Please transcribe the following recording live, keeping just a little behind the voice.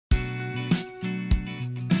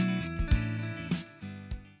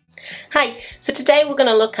Hi, so today we're going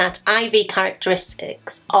to look at IV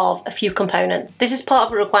characteristics of a few components. This is part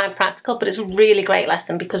of a required practical, but it's a really great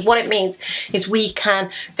lesson because what it means is we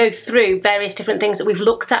can go through various different things that we've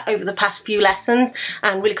looked at over the past few lessons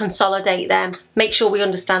and really consolidate them, make sure we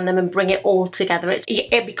understand them and bring it all together.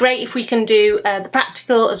 It'd be great if we can do the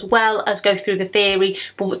practical as well as go through the theory,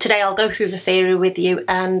 but today I'll go through the theory with you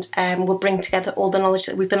and we'll bring together all the knowledge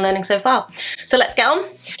that we've been learning so far. So let's get on.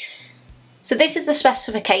 So this is the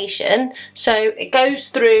specification, so it goes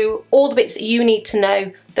through all the bits that you need to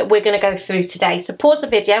know that we're going to go through today. So pause the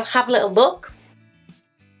video, have a little look.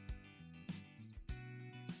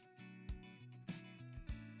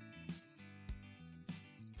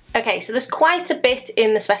 Okay, so there's quite a bit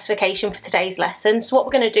in the specification for today's lesson. So what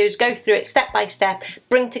we're going to do is go through it step by step,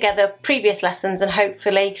 bring together previous lessons and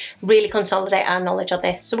hopefully really consolidate our knowledge on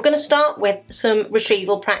this. So we're going to start with some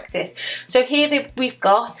retrieval practice. So here we've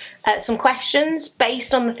got some questions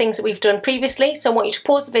based on the things that we've done previously. So I want you to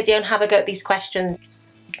pause the video and have a go at these questions.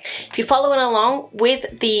 If you're following along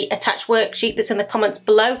with the attached worksheet that's in the comments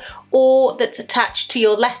below or that's attached to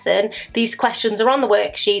your lesson, these questions are on the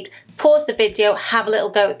worksheet. Pause the video, have a little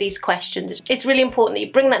go at these questions. It's really important that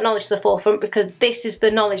you bring that knowledge to the forefront because this is the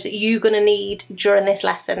knowledge that you're going to need during this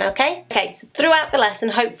lesson, okay? Okay, so throughout the lesson,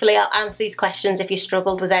 hopefully I'll answer these questions if you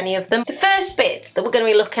struggled with any of them. The first bit that we're going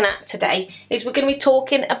to be looking at today is we're going to be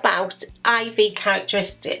talking about IV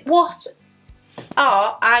characteristics. What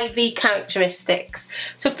are IV characteristics?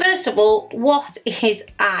 So first of all, what is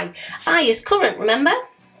I? I is current, remember?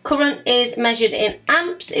 Current is measured in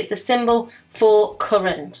amps, it's a symbol for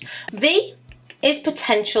current. V is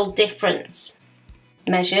potential difference,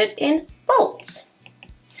 measured in volts.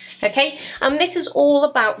 Okay, and this is all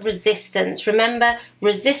about resistance. Remember,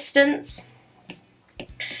 resistance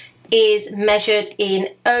is measured in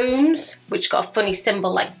ohms, which got a funny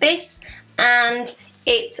symbol like this, and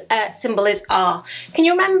its symbol is R. Can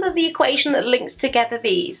you remember the equation that links together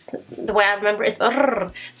these? The way I remember it is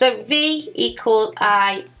R. So V equals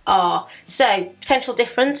IR. So potential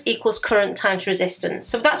difference equals current times resistance.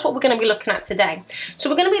 So that's what we're going to be looking at today. So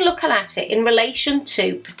we're going to be looking at it in relation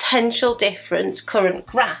to potential difference current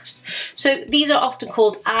graphs. So these are often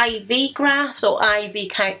called IV graphs or IV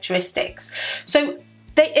characteristics. So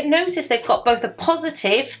notice they've got both a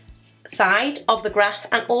positive side of the graph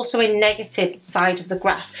and also a negative side of the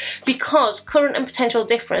graph because current and potential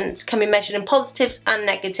difference can be measured in positives and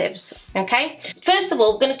negatives. Okay, first of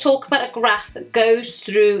all we're going to talk about a graph that goes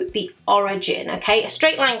through the origin. Okay, a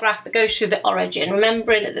straight line graph that goes through the origin,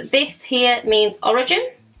 remembering that this here means origin,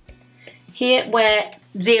 here where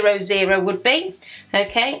 0, 0 would be.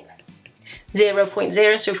 Okay,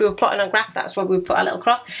 0.0, so if we were plotting a graph, that's where we would put our little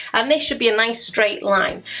cross, and this should be a nice straight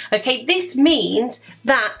line. Okay, this means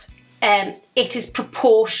that it is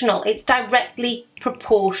proportional, it's directly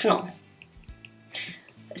proportional.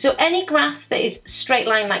 So any graph that is straight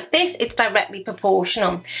line like this, it's directly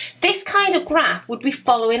proportional. This kind of graph would be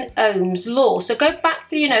following Ohm's law. So go back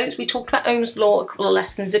through your notes, we talked about Ohm's law a couple of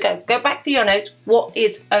lessons ago. Go back through your notes, what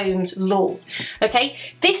is Ohm's law? Okay,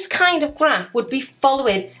 this kind of graph would be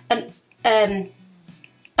following an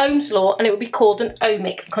Ohm's law and it would be called an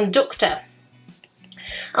ohmic conductor.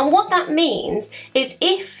 And what that means is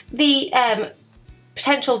if the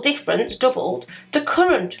potential difference doubled, the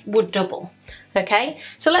current would double. Okay,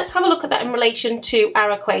 so let's have a look at that in relation to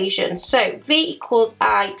our equation. So V equals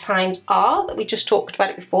I times R, that we just talked about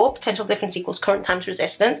it before, potential difference equals current times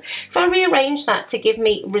resistance. If I rearrange that to give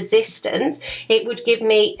me resistance, it would give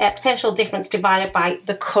me a potential difference divided by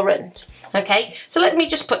the current. Okay, so let me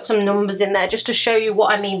just put some numbers in there just to show you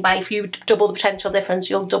what I mean by if you double the potential difference,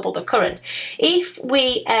 you'll double the current. If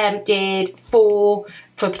we did 4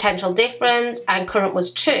 for potential difference and current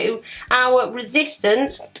was 2, our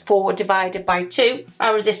resistance, 4 divided by 2,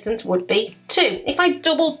 our resistance would be 2. If I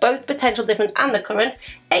double both potential difference and the current,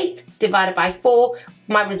 8 divided by 4,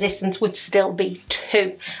 my resistance would still be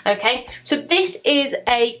 2. Okay, so this is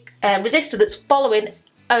a resistor that's following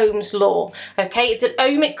Ohm's law. Okay, it's an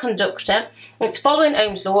ohmic conductor, it's following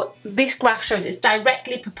Ohm's law. This graph shows it's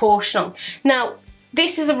directly proportional. Now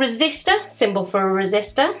this is a resistor, symbol for a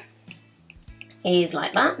resistor is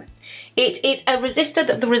like that. It is a resistor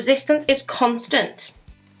that the resistance is constant.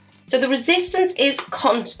 So the resistance is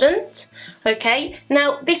constant. Okay,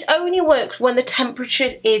 now this only works when the temperature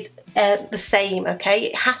is the same. Okay,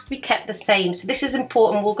 it has to be kept the same, so this is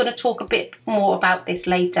important. We're going to talk a bit more about this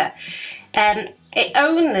later.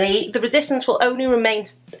 The resistance will only remain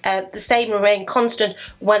the same, remain constant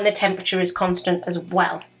when the temperature is constant as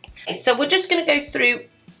well. So we're just going to go through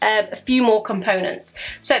a few more components.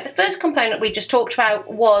 So the first component we just talked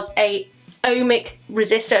about was a ohmic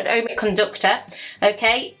resistor, an ohmic conductor.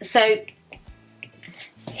 Okay, so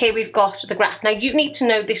here we've got the graph. Now you need to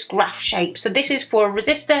know this graph shape. So this is for a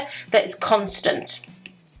resistor that is constant.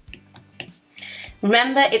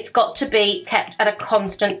 Remember, it's got to be kept at a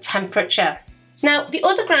constant temperature. Now, the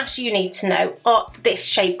other graphs you need to know are this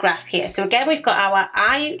shape graph here. So again, we've got our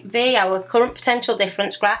IV, our current potential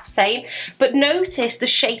difference graph, same, but notice the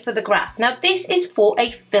shape of the graph. Now, this is for a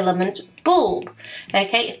filament bulb,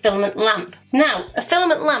 okay, a filament lamp. Now, a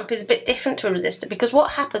filament lamp is a bit different to a resistor because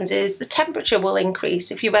what happens is the temperature will increase.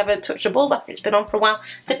 If you've ever touched a bulb after it's been on for a while,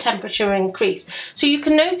 the temperature will increase. So you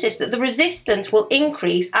can notice that the resistance will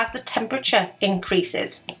increase as the temperature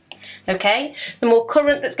increases. Okay, the more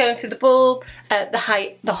current that's going through the bulb, the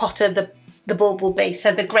hotter the bulb will be.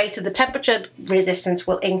 So the greater the temperature, the resistance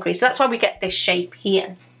will increase. So that's why we get this shape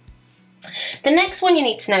here. The next one you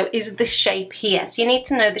need to know is this shape here. So you need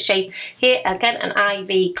to know the shape here, again, an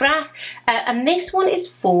IV graph. And this one is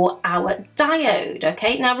for our diode,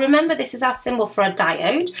 okay? Now remember, this is our symbol for a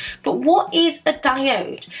diode. But what is a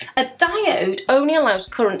diode? A diode only allows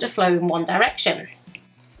current to flow in one direction.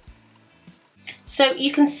 So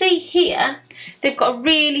you can see here, they've got a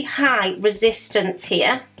really high resistance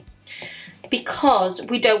here because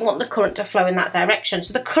we don't want the current to flow in that direction.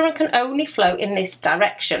 So the current can only flow in this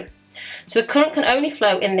direction. So the current can only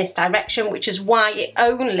flow in this direction, which is why it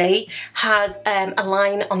only has a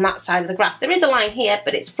line on that side of the graph. There is a line here,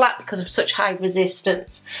 but it's flat because of such high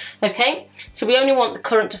resistance. Okay, so we only want the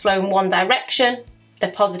current to flow in one direction, the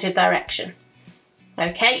positive direction.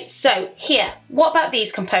 Okay, so here, what about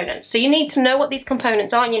these components? So you need to know what these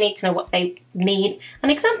components are and you need to know what they mean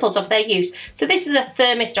and examples of their use. So this is a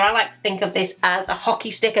thermistor. I like to think of this as a hockey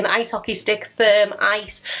stick, an ice hockey stick, therm,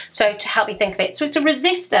 ice, so to help me think of it. So it's a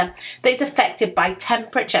resistor that is affected by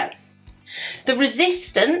temperature. The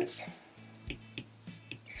resistance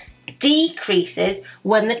decreases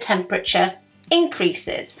when the temperature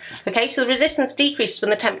increases. Okay, so the resistance decreases when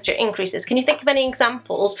the temperature increases. Can you think of any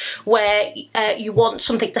examples where you want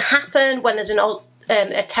something to happen when there's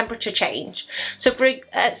a temperature change? So for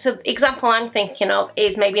so the example I'm thinking of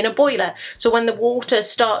is maybe in a boiler. So when the water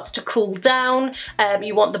starts to cool down,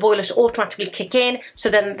 you want the boiler to automatically kick in, so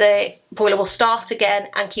then the boiler will start again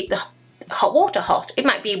and keep the hot water hot. It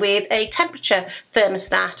might be with a temperature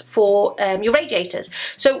thermostat for your radiators.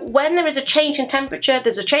 So when there is a change in temperature,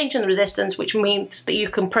 there's a change in the resistance, which means that you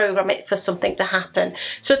can program it for something to happen.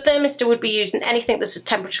 So a thermistor would be used in anything that's a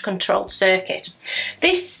temperature controlled circuit.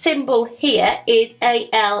 This symbol here is a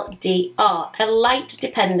LDR, a light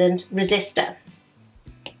dependent resistor.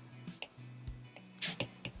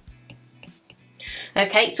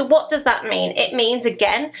 Okay, so what does that mean? It means,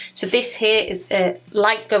 again, so this here is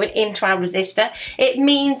light going into our resistor. It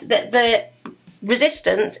means that the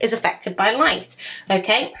resistance is affected by light,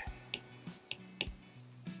 okay?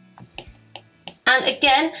 And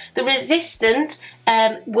again, the resistance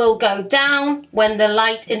will go down when the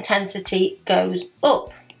light intensity goes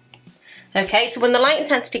up. Okay, so when the light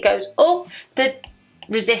intensity goes up, the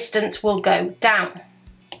resistance will go down.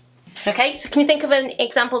 Okay, so can you think of any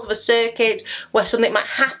examples of a circuit where something might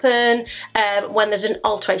happen when there's an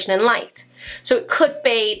alteration in light? So it could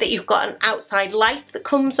be that you've got an outside light that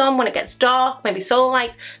comes on when it gets dark, maybe solar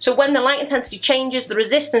light. So when the light intensity changes, the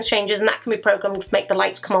resistance changes, and that can be programmed to make the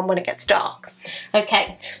lights come on when it gets dark.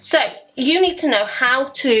 Okay, so you need to know how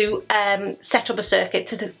to set up a circuit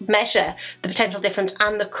to measure the potential difference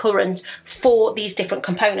and the current for these different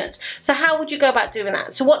components. So how would you go about doing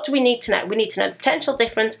that? So what do we need to know? We need to know the potential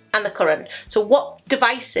difference and the current. So what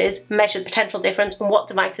devices measure the potential difference and what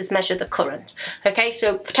devices measure the current? Okay,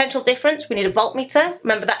 so potential difference, we need a voltmeter.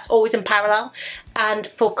 Remember, that's always in parallel. And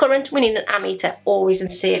for current, we need an ammeter, always in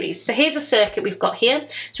series. So here's a circuit we've got here.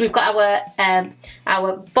 So we've got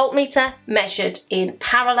our voltmeter measured in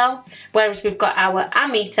parallel, whereas we've got our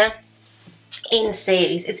ammeter in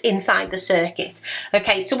series. It's inside the circuit.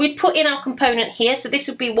 Okay, so we'd put in our component here. So this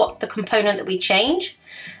would be what the component that we change.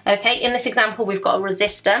 Okay, in this example, we've got a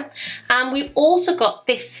resistor, and we've also got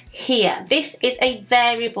this here. This is a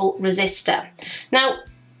variable resistor. Now,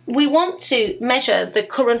 we want to measure the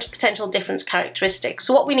current potential difference characteristics.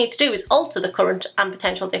 So what we need to do is alter the current and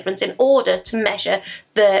potential difference in order to measure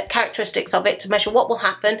the characteristics of it, to measure what will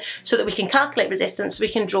happen so that we can calculate resistance, so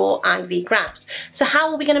we can draw IV graphs. So how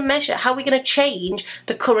are we going to measure? How are we going to change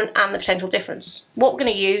the current and the potential difference? What we're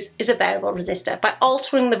going to use is a variable resistor. By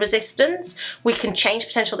altering the resistance, we can change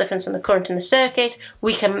potential difference in the current in the circuit.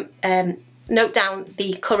 We can note down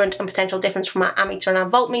the current and potential difference from our ammeter and our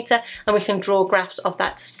voltmeter, and we can draw graphs of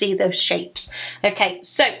that to see those shapes. Okay,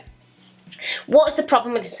 so What is the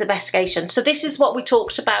problem with this investigation? So this is what we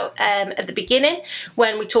talked about at the beginning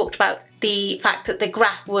when we talked about the fact that the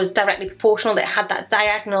graph was directly proportional, that it had that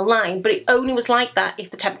diagonal line, but it only was like that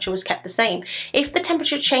if the temperature was kept the same. If the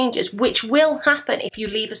temperature changes, which will happen if you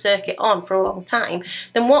leave a circuit on for a long time,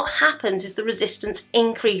 then what happens is the resistance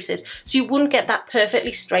increases. So you wouldn't get that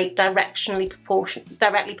perfectly straight, directly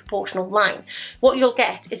proportional line. What you'll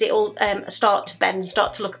get is it'll start to bend,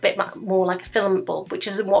 start to look a bit more like a filament bulb, which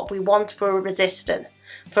isn't what we want for a resistor.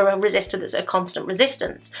 That's a constant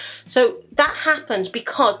resistance. So that happens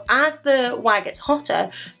because as the wire gets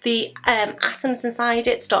hotter, the atoms inside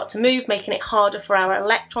it start to move, making it harder for our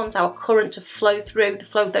electrons, our current to flow through, the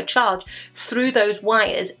flow of their charge through those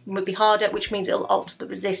wires would be harder, which means it'll alter the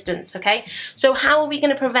resistance, okay? So how are we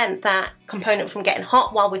going to prevent that component from getting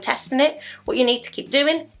hot while we're testing it? What you need to keep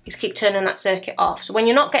doing is keep turning that circuit off. So when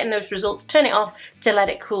you're not getting those results, turn it off to let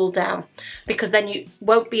it cool down, because then you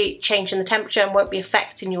won't be changing the temperature and won't be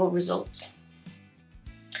affecting your results.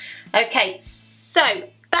 Okay, so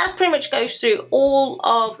that pretty much goes through all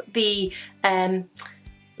of the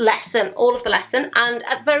lesson, and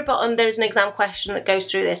at the very bottom there is an exam question that goes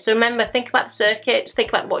through this. So remember, think about the circuit, think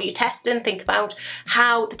about what you're testing, think about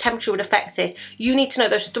how the temperature would affect it. You need to know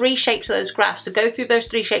those three shapes of those graphs, so go through those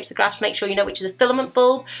three shapes of the graphs, make sure you know which is a filament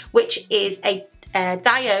bulb, which is a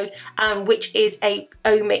diode, and which is a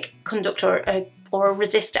ohmic conductor or a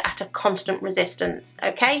resistor at a constant resistance.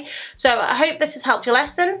 Okay, so I hope this has helped your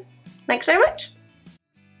lesson. Thanks very much.